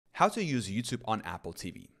How to use YouTube on Apple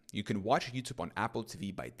TV. You can watch YouTube on Apple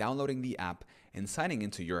TV by downloading the app and signing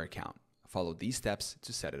into your account. Follow these steps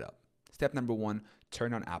to set it up. Step number 1,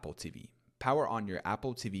 turn on Apple TV. Power on your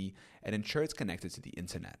Apple TV and ensure it's connected to the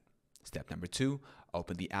internet. Step number 2,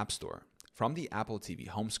 open the App Store. From the Apple TV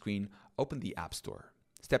home screen, open the App Store.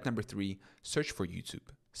 Step number 3, search for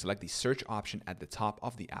YouTube. Select the search option at the top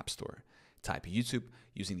of the App Store. Type YouTube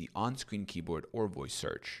using the on-screen keyboard or voice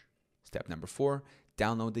search. Step number 4,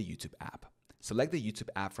 download the YouTube app. Select the YouTube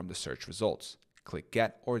app from the search results. Click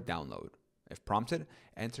Get or Download. If prompted,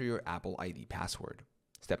 enter your Apple ID password.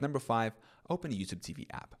 Step number 5, open the YouTube TV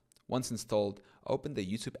app. Once installed, open the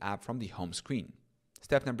YouTube app from the home screen.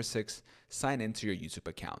 Step number 6, sign in to your YouTube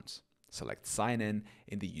account. Select Sign in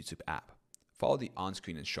the YouTube app. Follow the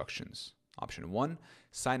on-screen instructions. Option 1,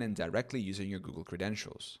 sign in directly using your Google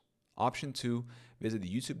credentials. Option 2, visit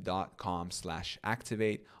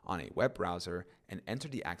youtube.com/activate on a web browser and enter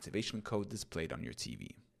the activation code displayed on your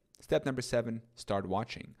TV. Step number 7, start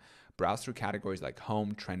watching. Browse through categories like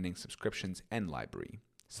home, trending, subscriptions, and library.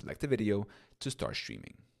 Select a video to start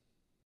streaming.